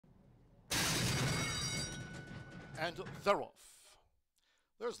And they're off.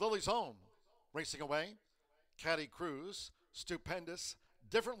 There's Lily's Home, racing away. Caddy Cruz, Stupendous,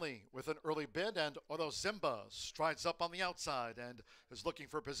 differently with an early bid, and Oro Zimba strides up on the outside and is looking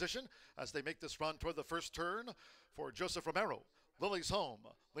for position as they make this run toward the first turn for Joseph Romero. Lily's Home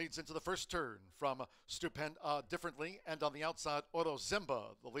leads into the first turn from differently, and on the outside, Oro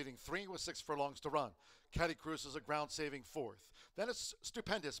Zimba, the leading three with 6 furlongs to run. Caddy Cruz is a ground-saving fourth. Then it's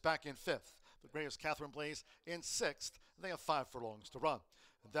Stupendous back in fifth. The gray is Catherine Blaze in sixth, and they have 5 furlongs to run.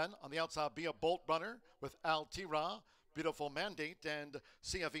 And then on the outside, Be a Bolt Runner with Al Tira, Beautiful Mandate, and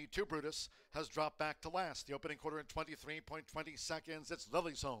CFE2 Brutus has dropped back to last. The opening quarter in 23.20 seconds. It's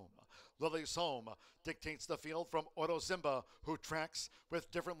Lily's Home. Lily's Home dictates the field from Oro Zimba, who tracks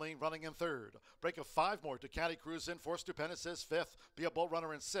with Differently running in third. Break of 5 more to Caddy Cruz in fourth. Stupendous is fifth. Be a Bolt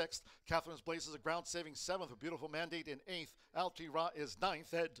Runner in sixth. Catherine's Blaze is a ground-saving seventh. A Beautiful Mandate in eighth. Altira is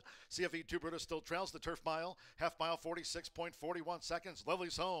ninth. And CFE2 Brutus still trails the turf mile. Half mile 46.41 seconds.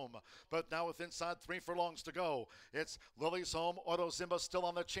 Lily's Home. But now with inside 3 furlongs to go. It's Lily's Home, Oro Zimba still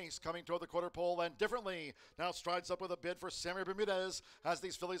on the chase, coming toward the quarter pole, and Differently now strides up with a bid for Sammy Bermudez as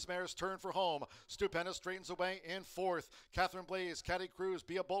these fillies mares turn for home. Stupendous straightens away in fourth. Catherine Blaze, Caddy Cruz,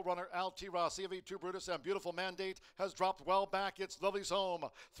 Be a Bull Runner, Altira, CFE2 Brutus, and Beautiful Mandate has dropped well back. It's Lily's Home.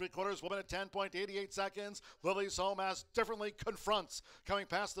 3/4 woman at 10.88 seconds. Lily's Home as Differently confronts. Coming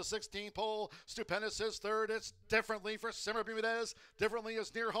past the 16th pole, Stupendous is third. It's Differently for Sammy Bermudez. Differently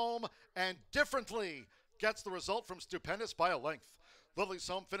is near home, and Differently gets the result from Stupendous by a length. Lily's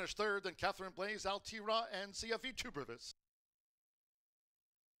Home finished third, then Catherine Blaze, Altira, and CFE2 Brutus.